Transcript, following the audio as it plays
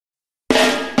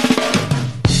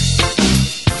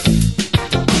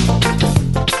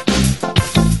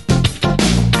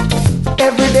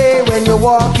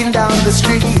walking down the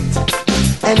street,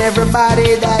 and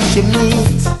everybody that you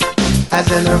meet has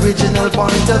an original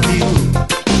point of view.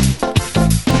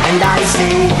 And I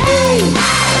say, hey,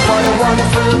 what a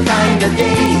wonderful kind of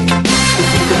day,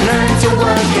 if you can learn to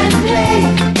work and play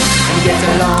and get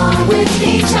along with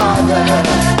each other.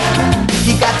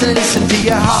 You got to listen to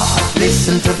your heart,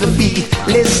 listen to the beat,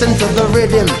 listen to the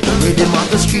rhythm of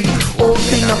the street.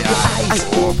 Open up your eyes,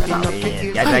 open up your ears.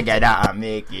 Get out and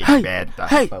make it better.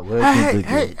 Hey.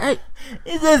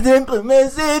 It's a simple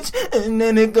message, and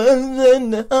then it comes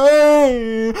in the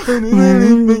heart.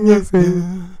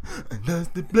 And that's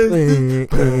the place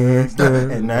to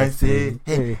and I say,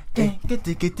 hey,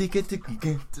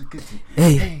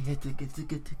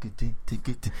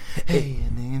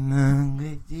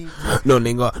 No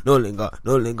linger.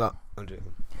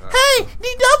 Hey,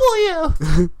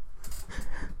 DW.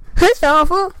 Hey,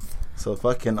 Alpha. So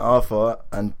fucking Arthur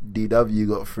and DW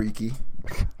got freaky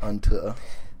on Twitter.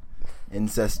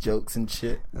 Incest jokes and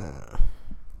shit.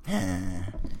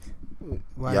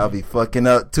 Y'all be fucking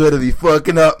up. Twitter be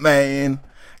fucking up, man.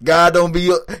 God don't be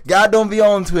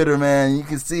on Twitter, man. You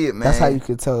can see it, man. That's how you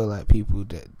could tell, like, people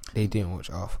that they didn't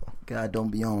watch Arthur. God don't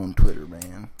be on Twitter,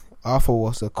 man. Arthur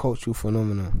was a cultural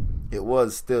phenomenon. It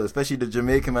was still, especially the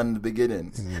Jamaican man in the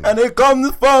beginning. And it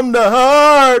comes from the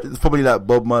heart. It's probably like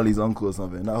Bob Marley's uncle or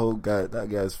something. That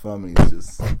guy's family is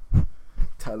just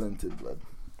talented, blood.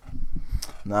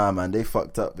 Nah, man, they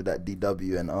fucked up with that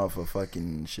DW and Arthur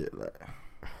fucking shit. Like,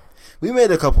 we made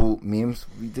a couple memes.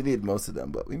 We deleted most of them,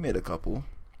 but we made a couple.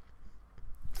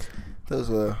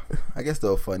 Those were, I guess they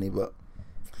were funny, but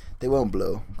they won't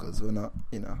blow because we're not,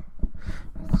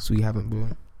 Because we haven't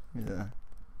blown. Yeah,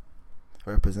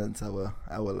 represents our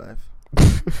life.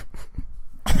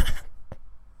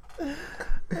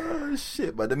 Oh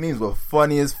shit! But the memes were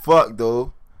funny as fuck,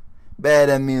 though. Bad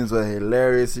and memes were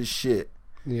hilarious as shit.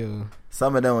 Yeah.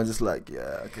 Some of them were just like,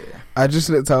 yeah, okay. I just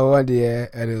looked at one day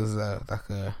and it was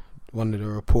one of the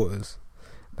reporters,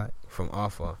 like from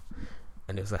Arthur,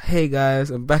 and it was like, "Hey guys,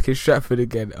 I'm back in Stratford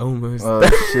again." Almost. Oh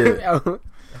shit!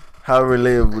 How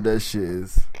relatable that shit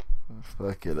is.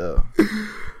 Fuck it up.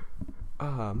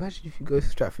 Imagine if you go to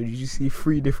Stratford, you just see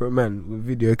 3 different men with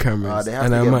video cameras. They have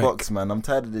to get boxed, man. I'm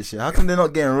tired of this shit. How come they're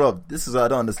not getting robbed? This is what I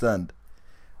don't understand.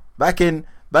 Back in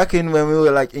when we were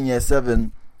like in year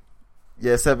 7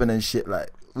 and shit,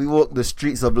 like we walked the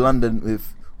streets of London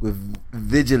with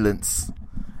vigilance.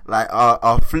 Like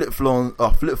our flip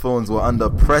phones were under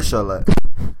pressure. Like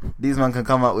these men can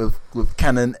come out with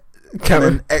Canon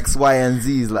X, Y, and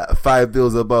Z's like 5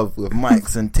 bills above with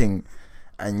mics and ting.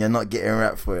 And you're not getting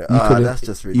rap for it. That's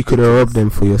just ridiculous. You could have robbed them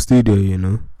for your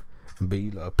studio, but you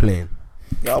lot are playing.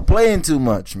 Y'all playing too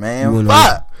much, man.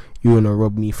 You wanna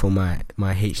rob me for my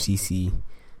HTC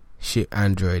shit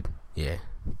Android? Yeah.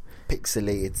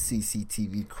 Pixelated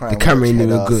CCTV crime. The camera ain't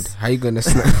even good. How you gonna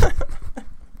snap?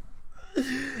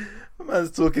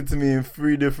 Man's talking to me in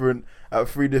 3 different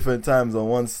times on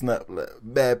one snap, like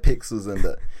bare pixels and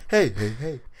that. Hey.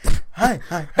 Hi.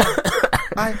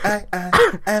 I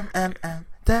am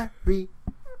Terry.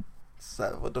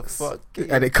 So what the fuck?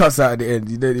 And it cuts out at the end.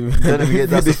 You don't even get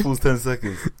that. The full 10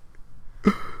 seconds.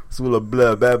 It's all a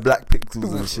blur, bare black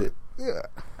pixels and shit. Yeah.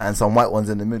 And some white ones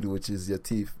in the middle, which is your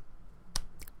teeth.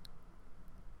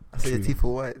 I said your teeth are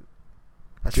white.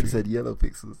 I should have said yellow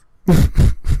pixels.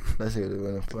 That shit would have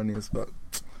been funny as fuck.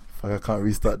 Fuck, I can't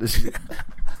restart this shit.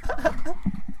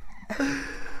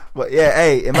 But yeah,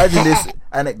 hey, imagine this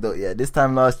anecdote. Yeah, this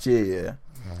time last year, yeah,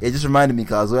 it just reminded me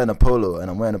because I was wearing a polo and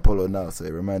I'm wearing a polo now, so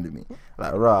it reminded me.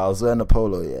 Like, I was wearing a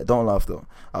polo. Yeah, don't laugh though.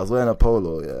 I was wearing a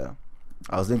polo. Yeah,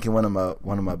 I was linking one of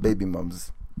my baby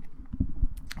mums.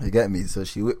 You get me? So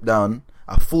she whipped down.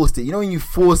 I forced it. You know when you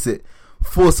force a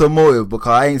motive because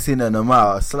I ain't seen her in a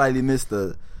mile. I slightly missed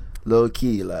the low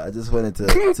key. Like I just wanted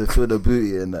to feel the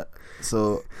booty and that.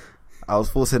 So I was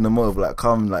forcing the motive, like,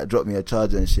 come, like, drop me a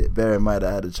charger and shit. Bear in mind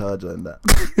I had a charger and that.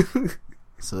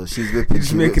 So she's whipping.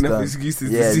 She's making up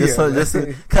excuses. Yeah, just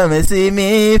come and see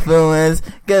me for once.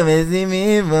 Come and see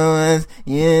me for once.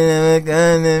 You never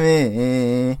come to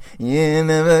me. You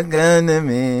never come to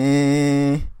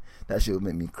me. That shit would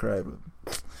make me cry, bro.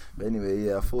 But anyway,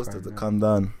 yeah, I forced her to come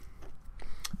down.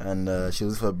 And she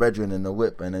was with her brethren in the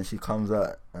whip. And then she comes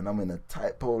out. And I'm in a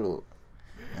tight polo.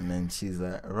 And then she's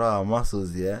like, raw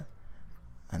muscles, yeah?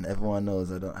 And everyone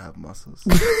knows I don't have muscles.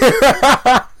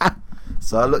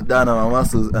 So I look down at my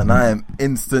muscles and I am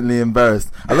instantly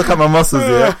embarrassed. I look at my muscles,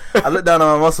 yeah. I look down at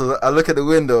my muscles. I look at the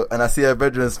window and I see her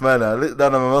bedroom smiling. I look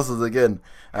down at my muscles again.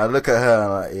 I look at her and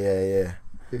I'm like, yeah.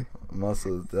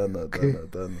 Muscles, done.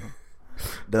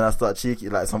 Then I start cheeky,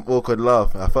 like some awkward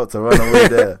laugh. I felt to run away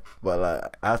there, but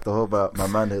like I have to hold out my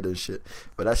manhood and shit.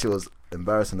 But that shit was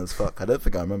embarrassing as fuck. I don't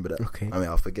think I remember that. Okay. I mean,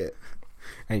 I'll forget.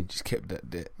 And you just kept that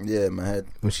there Yeah, in my head.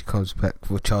 when she comes back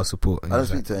for child support. And I don't he's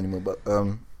speak like, to her anymore, but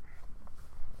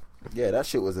yeah, that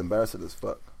shit was embarrassing as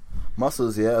fuck.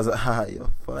 Muscles, yeah, I was like, haha,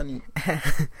 you're funny.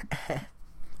 I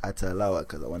had to allow her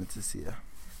because I wanted to see her.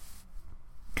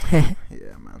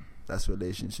 Yeah, man, that's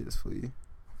relationships for you.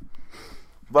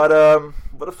 But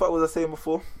what the fuck was I saying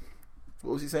before?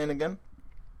 What was he saying again?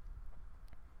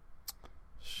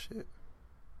 Shit.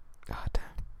 oh,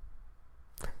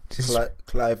 damn. Just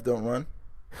Clive, don't run.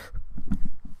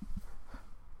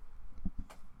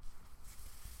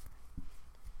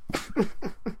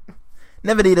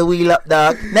 Never need a wheel up,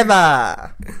 dog.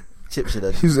 Never. Chip should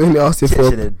have. he was only asking Chip for.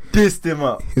 should have dissed him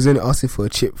up. He was only asking for a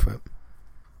chip, fam.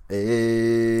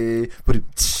 Hey, put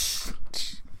it.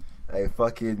 Hey,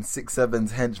 fucking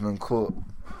 6'7's henchman caught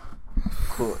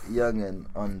youngin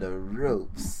on the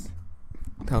ropes.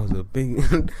 That was a big.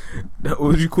 What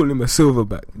would you call him? A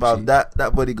silverback? But that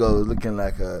bodyguard was looking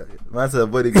like a man. Said a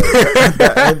bodyguard.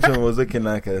 That henchman was looking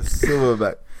like a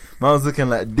silverback. Man was looking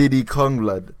like Diddy Kong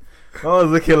blood. Man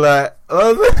was looking like.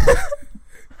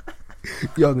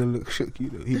 Young and look shook, you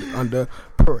know. He was under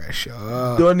pressure.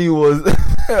 Donny was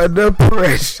Under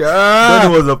pressure.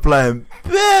 Donny was applying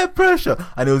bare pressure,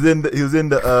 and he was in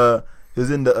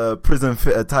the prison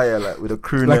fit attire, like with a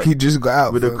crew Like neck, he just got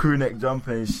out. with a fam. crew neck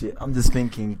jumper and shit. I'm just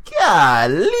thinking,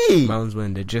 golly, Man's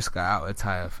when they just got out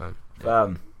attire, fam.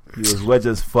 he was wedge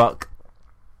as fuck.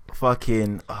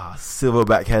 Fucking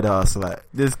silverback head ass. Like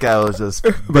this guy was just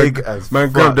big as Man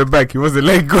fuck. grabbed the bag. He wasn't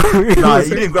let go. Nah, he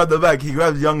didn't grab the bag. He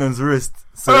grabbed Youngen's wrist.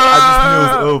 So I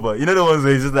just knew it was over. You know the ones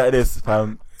where he's just like this,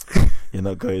 fam. You're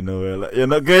not going nowhere. Like you're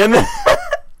not going.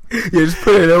 You just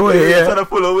put it away. You're Yeah. trying to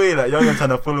pull away. Like Youngen trying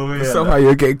to pull away. and Somehow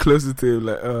you're getting closer to him.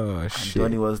 Like, oh And shit.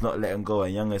 Johnny was not letting go,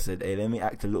 and Younger said, "Hey, let me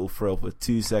act a little frail for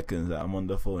 2 seconds. That I'm on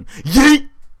the phone." Yeet!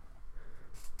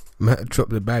 Man, drop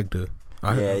the bag though.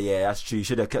 Yeah, that's true. You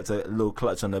should have kept a little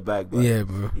clutch on the bag, but Yeah,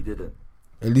 bro. he didn't.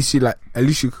 At least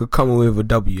you could come away with a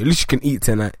W. At least you can eat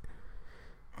tonight.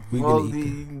 Well,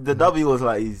 the W was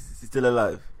like he's still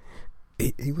alive.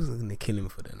 He wasn't gonna kill him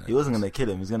for that night. He wasn't gonna kill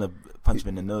him. He was gonna punch him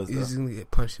in the nose. He was Though. gonna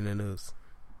get punched in the nose.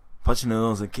 Punched in the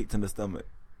nose and kicked in the stomach.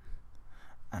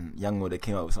 And Young would have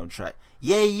came out with some track.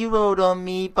 Yeah, you rode on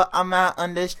me, but I'm out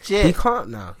on this He shit. can't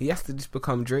now. He has to just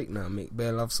become Drake now and make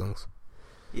bare love songs.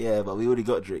 Yeah, but we already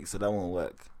got Drake, so that won't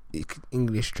work.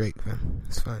 English Drake, man.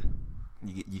 It's fine.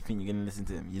 You think you're gonna listen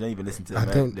to him? You don't even listen to I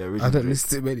him. The original Drake. listen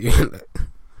to him anyway. Like,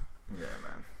 Yeah,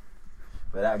 man.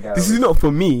 But that guy. this is not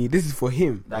for me. This is for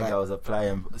him. That Like, guy was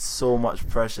applying so much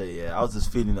pressure. Yeah, I was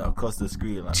just feeling it across the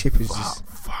screen. Like, Chip is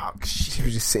fuck, She shit.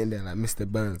 was just sitting there like Mr.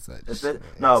 Burns. Like,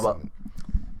 No, but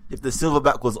if the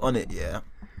silverback was on it, yeah,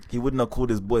 he wouldn't have called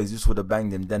his boys. He just would have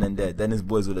banged him then and there. Then his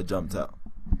boys would have jumped out,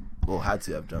 or had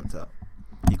to have jumped out.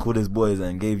 He called his boys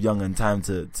and gave Youngen time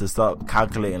to start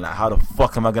calculating like, how the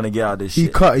fuck am I gonna get out of this he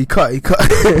shit? cut. He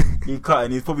cut,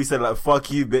 and he probably said like,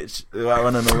 "Fuck you, bitch," like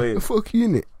running away. Fuck you,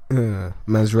 innit?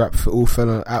 Man's rap all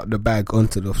fell out the bag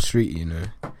onto the street, you know.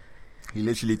 He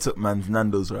literally took man's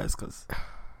Nando's rice, cause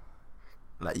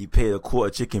like you paid a quarter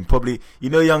chicken. Probably, you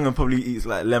know, Youngen probably eats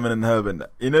like lemon and herb and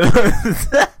that. You know,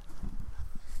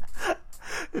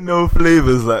 no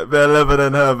flavors like bare lemon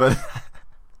and herb. And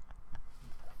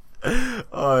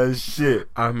oh shit!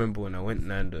 I remember when I went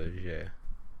Nando's, yeah,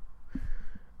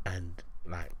 and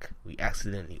like we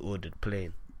accidentally ordered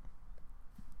plain.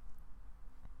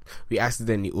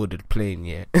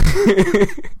 Yeah.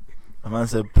 A man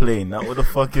said plain. Now what the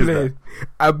fuck is that?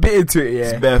 I bit into it, yeah.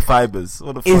 It's bare fibers.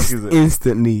 What the fuck is it?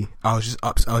 Instantly, I was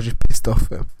just pissed off,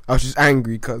 fam. I was just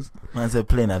angry because Man said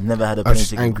plain. I've never had a I was plain just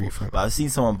chicken angry, before, fam. but I've seen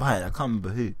someone buy it. I can't remember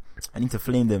who. I need to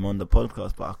flame them on the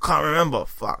podcast, but I can't remember.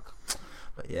 Fuck.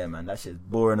 But yeah, man, that shit's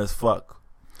boring as fuck.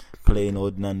 Plain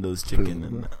old Nando's chicken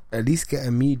and that. at least get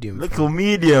a medium. Little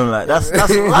medium, like that's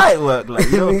light work.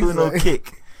 Like you don't feel no Exactly.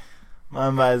 kick.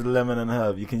 Man buys lemon and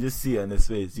herb. You can just see it on his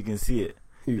face. You can see it.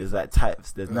 There's like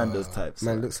types. There's Nando's types.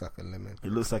 Man looks like a lemon.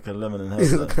 It looks like a lemon and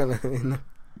He's herb. Like, kind of, you know,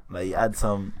 like you add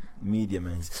some medium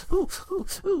and it's, ooh,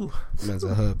 man's a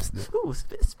herbs. it's a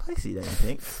bit spicy. Don't you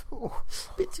think? Ooh,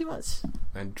 a bit too much.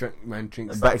 Man drinks.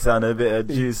 And backs down a bit of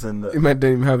juice and Man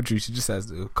don't even have juice. He just has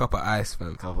a cup of ice,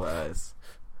 fam. couple of eyes.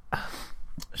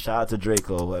 Shout out to Drake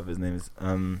or whatever his name is.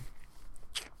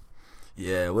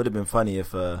 Yeah, it would have been funny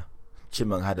if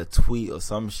Chipmunk had a tweet or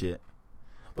some shit.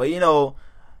 But you know,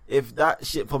 if that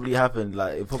shit probably happened,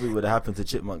 like it probably would have happened to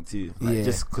Chipmunk too. Like, Yeah.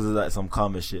 just because of like some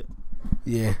karma shit.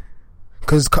 Yeah,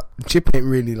 because Chip ain't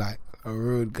really like a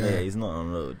road guy. Yeah, he's not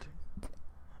on road.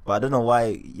 But I don't know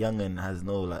why Youngin has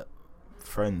no like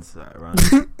friends like, around.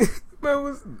 Man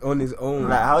was on his own.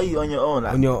 Like, how are you on your own?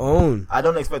 Like, On your own. I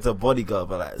don't expect a bodyguard,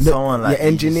 but like Look, someone like your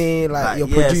engineer, like your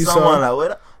yeah, producer. someone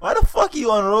like why the fuck are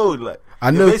you on road? Like, I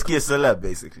you're know. basically a celeb,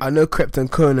 basically. I know Krept and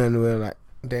Conan were like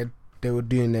they were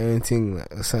doing their own thing,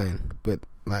 like a sign. But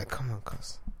like, come on,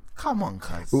 cuz. Come on,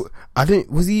 cuz. I don't.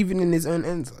 Was he even in his own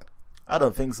ends? Like, I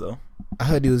don't think so. I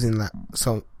heard he was in like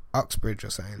some Uxbridge or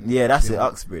something. Yeah, that's it,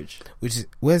 Uxbridge. Which is,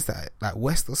 where's that? Like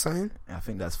West or something? I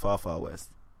think that's far west.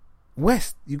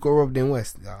 West? You got robbed in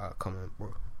West? Ah, come on,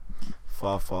 bro.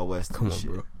 Far west. Come and on,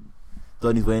 shit. bro.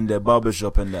 Donnie's were in their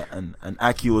barbershop and that, and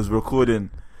Aki was recording,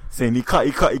 saying he cut.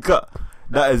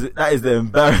 That is the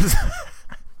embarrassment.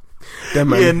 Them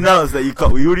He man, announced that he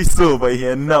cut. We already saw, but he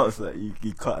announced that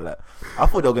he cut. Like, I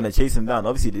thought they were gonna chase him down.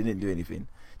 Obviously, they didn't do anything.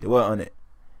 They weren't on it.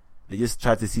 They just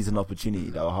tried to seize an opportunity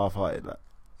that were half-hearted. Like,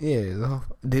 yeah,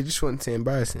 they just wanted to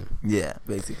embarrass him. yeah,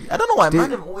 basically. I don't know why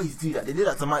man always do that. They did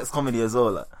that to Mike's Comedy as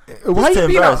well. Like, Why to you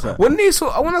beat embarrass, up? man. When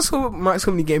I saw Mike's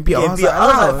Comedy getting beat up, I was like, I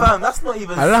was like, "Allow it." fam, that's not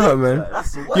even. I love sick, it, man. Like,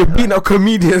 that's what, You're like, beating up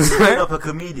comedians, beat man. up a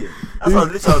comedian. That's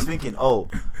what I was thinking. Oh,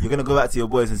 you're gonna go back to your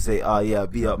boys and say, "Oh yeah, I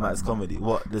beat up Mike's Comedy."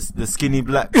 What? The skinny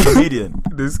black comedian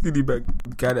The skinny back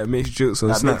guy that makes jokes on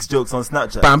that Snap. makes jokes on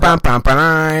Snapchat. Bam, bam, bam,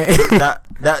 bam.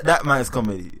 That Mike's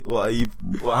Comedy. What are you?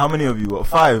 What, how many of you? What,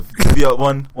 5? To beat up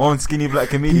one skinny black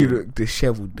He comedian. looked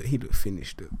disheveled. He looked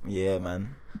finished. Yeah,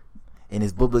 man. In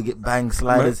his bubble get bang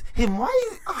sliders. Him,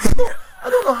 why? I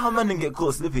don't know how man didn't get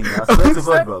caught slipping. I swear to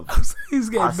God, bro. He's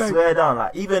getting I back. swear down.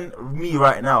 Like, even me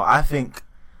right now, I think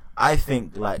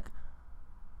like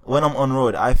when I'm on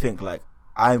road, I think like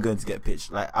I'm going to get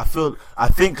pitched. Like, I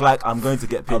think like I'm going to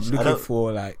get I'm pitched. I looking don't,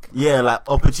 for like yeah, like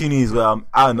opportunities where I'm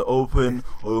out in the open,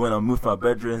 or when I move my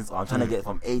bedrooms, or I'm trying to get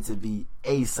from A to B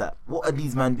ASAP. What are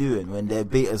these men doing when they're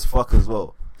bait as fuck as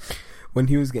well? when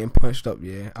he was getting punched up.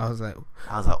 Yeah, I was like,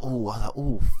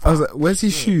 oh. where's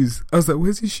his shoes? I was like,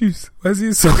 where's his shoes? Where's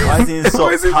his socks? Why is he in Where's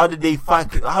socks? his- How did they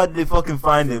fucking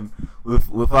find him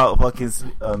without fucking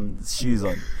shoes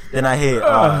on? Then I hear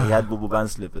he had bubble band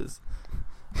slippers.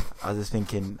 I was just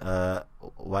thinking,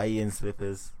 why are you in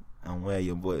slippers and where are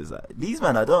your boys at? These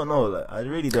men, I don't know. Like, I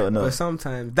really don't know. But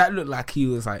sometimes that looked like he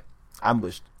was like,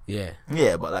 Ambushed. yeah.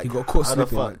 Yeah, but like, You got caught how the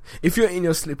slipping. fuck? Like, if you're in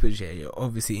your slippers, yeah, you're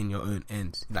obviously in your own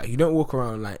end. Like, you don't walk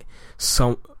around like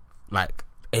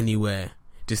anywhere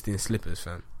just in slippers,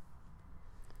 fam.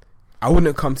 I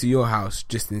wouldn't come to your house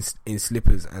just in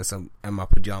slippers and my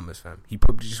pajamas, fam. He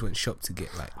probably just went shop to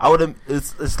get like I wouldn't.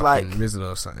 It's like, Rizzle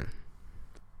or something.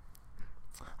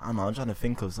 I don't know. I'm trying to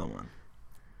think of someone.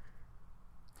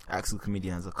 Actual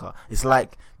comedian has a car. It's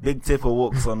like Big Tipper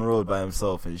walks on the road by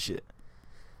himself and shit.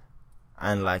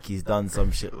 And like he's done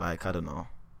some shit like I don't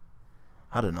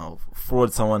know,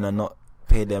 fraud someone and not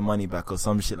pay their money back or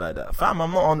some shit like that. Fam,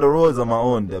 I'm not on the roads on my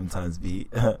own them times, B.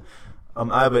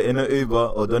 I'm either in an Uber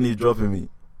or Donnie's dropping me,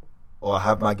 or I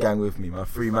have my gang with me, my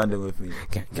 3 man with me.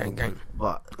 Gang.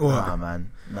 But What? nah,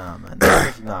 man,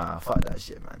 nah, fuck that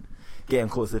shit, man. Getting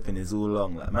caught slipping is all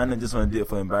long. Like, man, they just want to do it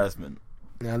for embarrassment.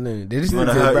 I know. They just You need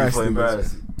want to to hurt you embarrass for them.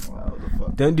 embarrassing. Wow, what the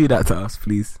fuck? Don't do that to us,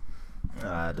 please.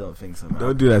 Nah, I don't think so, man.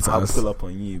 Don't do that to I'll us. pull up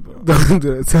on you, bro. Don't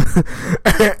do that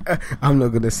to I'm not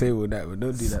gonna say all that, but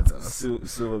don't do that to us.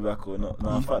 Silverback or not?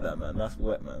 Nah, fuck that, man. That's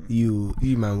wet, man. You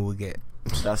man will get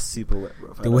That's super wet,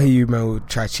 bro. the way you man will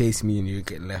try to chase me and you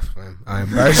get left, man. I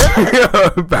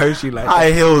embarrass you like that.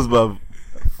 High heels, bro.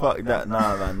 Fuck that,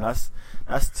 nah, man.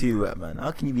 That's too wet, man.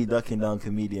 How can you be ducking down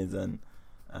comedians and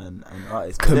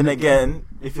artists? But then again,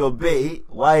 if you're bait,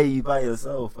 why are you by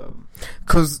yourself, fam?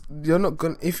 Cause you're not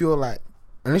gonna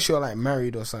unless you're like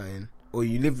married or something, or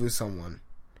you live with someone,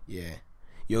 yeah,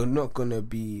 you're not gonna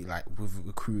be like with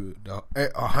a crew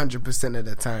 100% of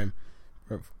the time.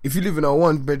 If you live in a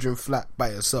 1-bedroom flat by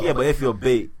yourself, Yeah, but if you're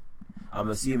bait, I'm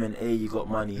assuming A, you got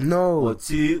money. No. Or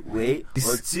 2,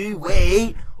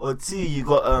 you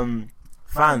got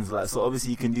fans. Like, so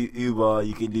obviously you can do Uber,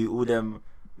 you can do all them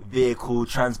vehicle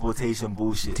transportation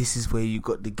bullshit. this is where you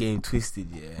got the game twisted,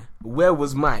 yeah. Where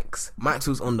was Mike's? Mike's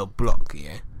was on the block,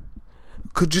 yeah.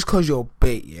 Just cause you're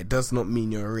bait, yeah, does not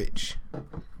mean you're rich.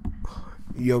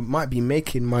 You might be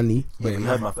making money, Yeah, but you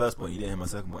heard my first point, you didn't hear my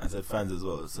second point. I said fans as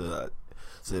well. So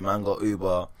the man got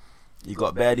Uber, you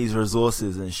got bare these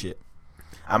resources and shit.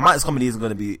 And Mike's Comedy isn't going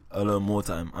to be alone more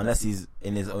time unless he's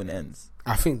in his own ends.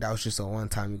 I think that was just a one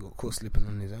time he got caught slipping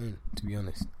on his own, to be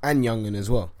honest. And Youngin as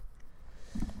well.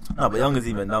 No, but Young is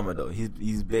even dumber though.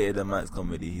 He's better than Mike's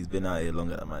Comedy. He's been out here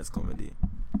longer than Mike's Comedy.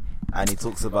 And he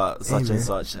talks about such and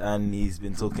such, and he's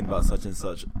been talking about such and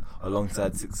such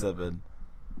alongside 6-7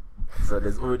 So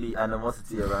there's already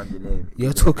animosity around your name.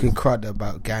 You're talking crud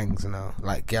about gangs now,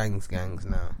 like gangs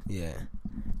now. Yeah,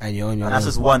 and you're on your And that's own.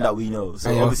 just one that we know. So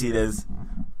And you're- obviously there's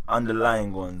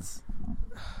underlying ones.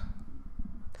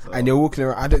 So And you're walking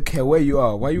around. I don't care where you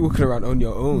are. Why are you walking around on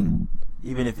your own?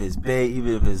 even if it's bait,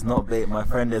 even if it's not bait, my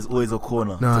friend, there's always a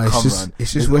corner Nah, to it's come just- round.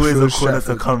 it's just there's always Westfield a corner to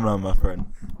Stratford. come round, my friend.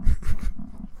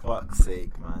 Fuck's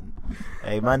sake, man.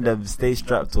 Hey, man, them stay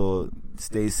strapped or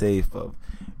stay safe, bro.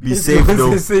 Be safe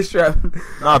though. Stay strapped.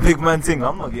 Nah, big man thing.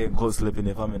 I'm not getting caught slipping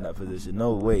if I'm in that position.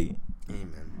 No way.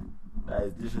 Amen. That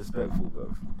is disrespectful,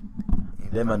 bro.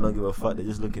 Them man don't give a fuck. They're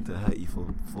just looking to hurt you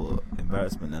for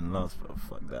embarrassment and loss, bro.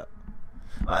 Fuck that.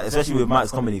 Like, especially with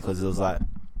Mike's comedy, because it was like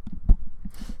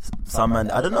some man.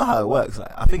 I don't know how it works.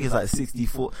 Like, I think it's like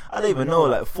 64. I don't even know.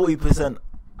 Like 40%.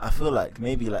 I feel like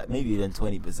maybe even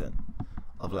 20%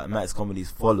 of like Max Comedy's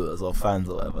followers or fans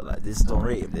or whatever, like, they just don't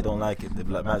rate him. They don't like him. They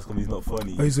be like, Max Comedy's not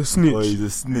funny. Oh, he's a snitch. Or he's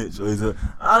a snitch. Or he's a.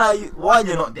 I like, why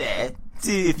you're not there?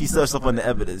 See, if you searched up on the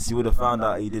evidence, you would have found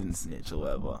out he didn't snitch or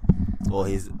whatever. Or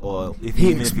if He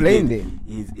even if explained did,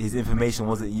 his information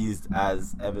wasn't used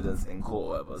as evidence in court or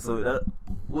whatever. So that,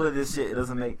 all of this shit, it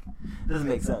doesn't make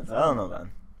sense. I don't know,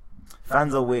 man.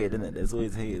 Fans are weird, isn't it? There's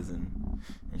always haters and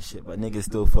shit, but niggas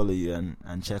still follow you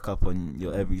and check up on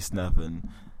your every snap and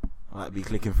like be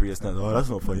clicking through your snaps. Oh, that's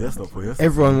not funny. That's not funny.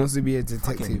 Everyone wants to be a Fucking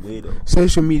detective. weirdo.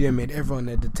 Social media made everyone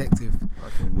a detective.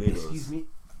 Fucking weirdos. Excuse me.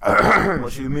 Well,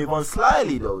 should we move on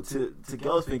slightly though to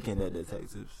girls thinking they're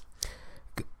detectives?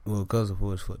 Well, girls have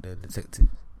always thought they're detectives,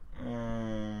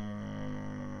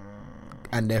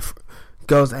 and their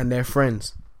girls and their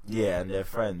friends. Yeah, and their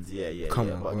friends. Yeah.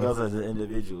 Come on, but bro. girls as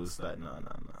individuals, like, no.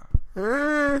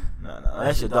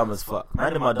 Unless you're dumb as fuck.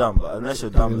 Man, am I dumb? But unless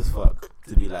you're dumb as fuck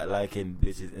to be like liking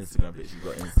bitches Instagram pictures you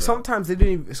got Insta. Sometimes they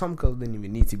don't. Some girls don't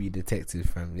even need to be detectives,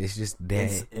 fam. It's just there.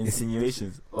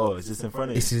 Insinuations. Oh, it's just in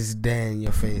front of you. It's just there in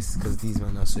your face because these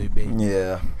men are so big.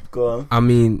 Yeah. Go on. I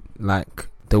mean, like,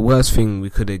 the worst thing we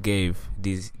could have gave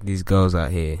these girls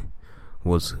out here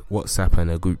was WhatsApp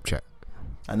and a group chat.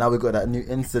 And now we got that new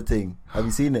Insta thing. Have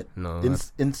you seen it? No,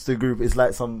 Insta group is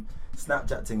like some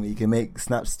Snapchat thing where you can make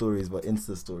Snap stories but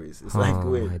Insta stories. It's like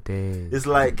weird. My days. It's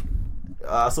like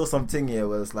I saw something here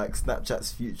where it's like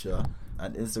Snapchat's future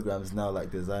and Instagram's now like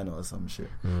designer or some shit.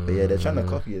 But yeah, they're trying to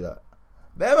copy that.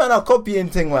 They man are copying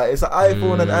thing like it's an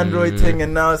iPhone and Android thing,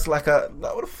 and now it's like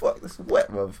what the fuck? It's wet,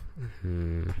 bruv.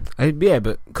 Yeah,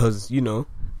 but because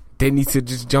they need to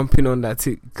just jump in on that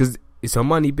too because it's a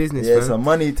money business. Yeah, man. it's a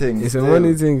money thing. It's a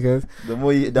money thing, cause the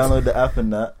more you download the app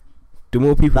and that, the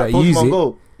more people like that use Pokemon it.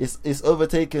 Go, it's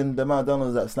overtaken the amount of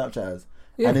downloads that Snapchat has,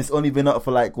 Yeah. and it's only been up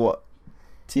for like what,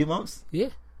 2 months? Yeah,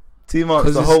 2 months.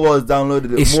 'Cause The whole world's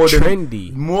downloaded it. it's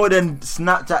trendy. More than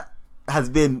Snapchat has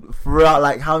been throughout.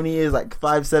 Like how many years? Like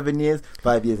 5-7 years.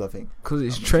 5 years, I think. Because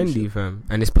it's I'm not too trendy, sure. fam,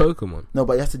 and it's Pokemon, No,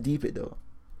 but you have to deep it though.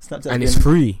 Snapchat and it's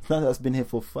free. Snapchat's been here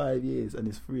for 5 years and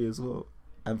it's free as well.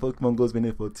 And Pokemon Go's been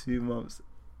here for 2 months.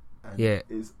 And Yeah.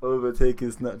 it's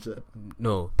overtaking Snapchat.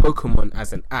 No, Pokemon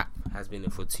as an app has been here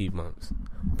for 2 months.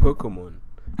 Pokemon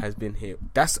has been here.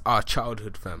 That's our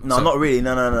childhood, fam. No, So- not really.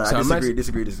 No. so I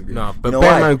disagree. No, but You know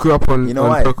Bear why? Man grew up on, You know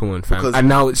why? Pokemon, fam, Because- and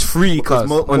now it's free Because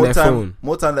cause on their phone.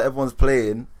 more time that everyone's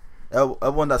playing,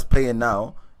 everyone that's playing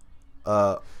now,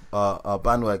 are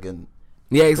bandwagon.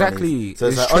 Yeah, exactly. So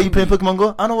it's like, oh, you playing Pokemon Go?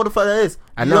 I don't know what the fuck that is.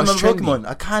 And You now don't it's know trendy. Pokemon?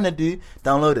 I kind of do.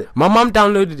 Download it. My mum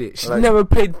downloaded it. She Like- never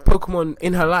played Pokemon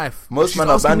in her life. Most She's men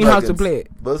are asking me how to bandwagons. play it.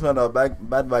 Most men are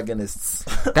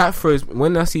bandwagonists. That throws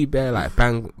when I see bare like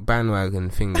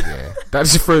bandwagon things. Yeah, that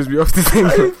just throws me off the thing.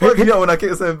 Why you fucking up when I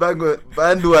keep saying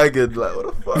bandwagon? Like, what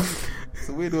the fuck? It's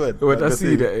a weird word. When I Like,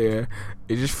 see that, yeah,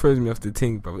 it just throws me off the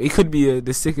thing, bro. It could be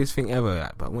the sickest thing ever,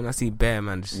 like, but when I see Bear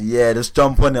Man, just Yeah, just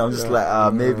jump on it. I'm just Yeah.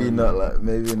 like, maybe not. Like,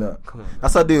 maybe not. come on.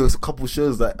 That's how I do a couple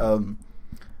shows. Like,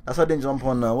 that's why I didn't jump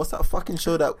on. What's that fucking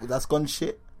show that's gone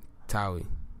shit? Towie,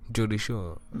 Geordie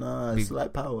Shore, Nah, it's Big-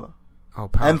 like Power. oh,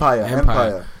 Power. Empire.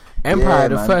 Empire. Yeah,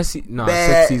 The man. first no, Bear,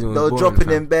 second season was they were boring, dropping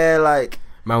fam. in bare like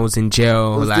Man was in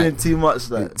jail, was like doing too much.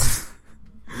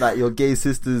 Like your gay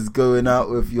sisters going out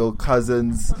with your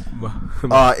cousins,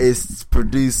 artists,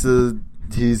 producer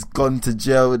who's gone to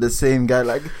jail with the same guy.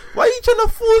 Like, why are you trying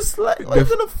to force? Like, why are you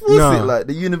trying to force Nah. it? Like,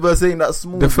 the universe ain't that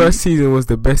small. The dude. first season was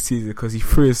the best season because he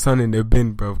threw his son in the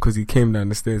bin, bro. Because he came down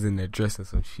the stairs in their dress and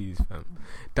some shoes, fam.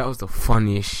 That was the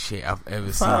funniest shit I've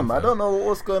ever seen. Fam, I don't know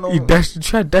what's going on. He tried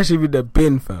to dash him in the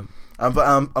bin, fam.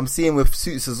 But I'm seeing with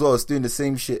Suits as well. It's doing the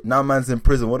same shit. Now man's in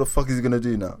prison. What the fuck is he gonna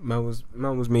do now? Man was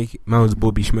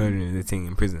Bobby Schmurder in the thing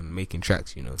in prison making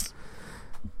tracks, you know.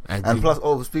 And plus,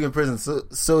 speaking of prison,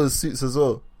 so is Suits as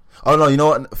well. Oh no, you know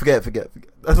what? Forget.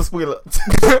 That's a spoiler.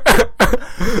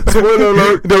 Spoiler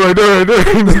alert. Don't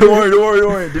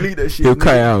worry. Delete that shit. He'll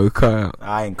cut it out.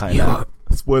 I ain't cutting out.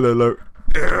 Spoiler alert.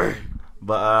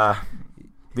 But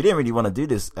we didn't really want to do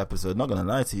this episode, not gonna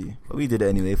lie to you. But we did it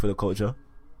anyway for the culture.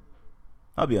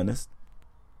 I'll be honest.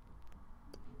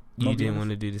 You didn't want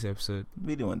to do this episode.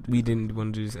 We didn't want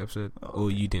to do this episode.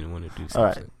 Or you didn't want to do this All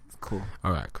episode. Right, cool.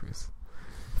 Alright, Chris.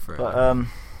 But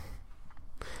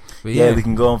yeah, we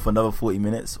can go on for another 40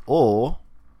 minutes, or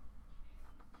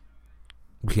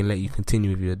we can let you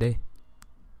continue with your day.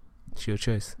 It's your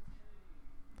choice.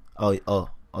 Oh,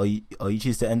 you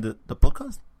choose to end the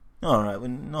podcast? No, alright,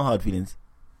 no hard feelings.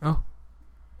 Oh.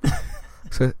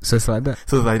 so it's like that.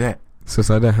 So it's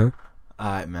like that, huh?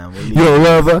 Alright, man. You don't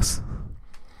love us?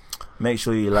 Make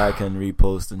sure you like and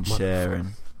repost and share,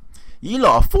 and you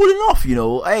lot are falling off, you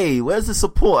know. Hey, where's the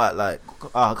support at? Like,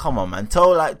 come on, man.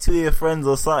 Tell like 2 of your friends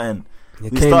or something.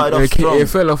 We started off strong. It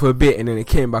fell off a bit and then it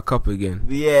came back up again.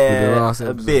 Yeah,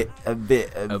 a bit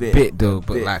though.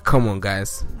 But like, come on,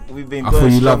 guys. We've been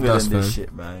going stronger than this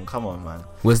shit, man. Come on, man.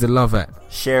 Where's the love at?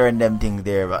 Sharing them things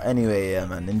there. But anyway, yeah,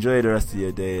 man. Enjoy the rest of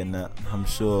your day, and I'm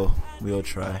sure we'll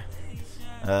try.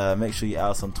 Make sure you add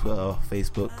us on Twitter,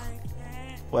 Facebook,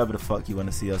 whatever the fuck you want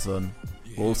to see us on.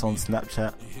 We're also on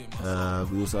Snapchat.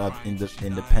 We also have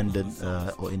independent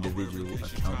or individual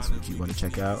accounts which you want to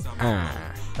check out.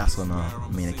 That's on our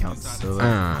main accounts. So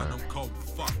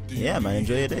yeah, man,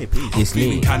 enjoy your day. Peace. It's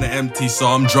feeling kinda empty, so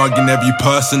I'm drugging every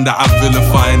person that I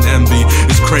vilify and envy.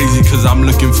 It's crazy cause I'm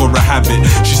looking for a habit.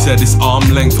 She said it's arm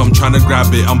length, I'm trying to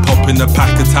grab it. I'm popping a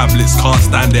pack of tablets, can't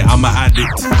stand it, I'm an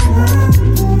addict.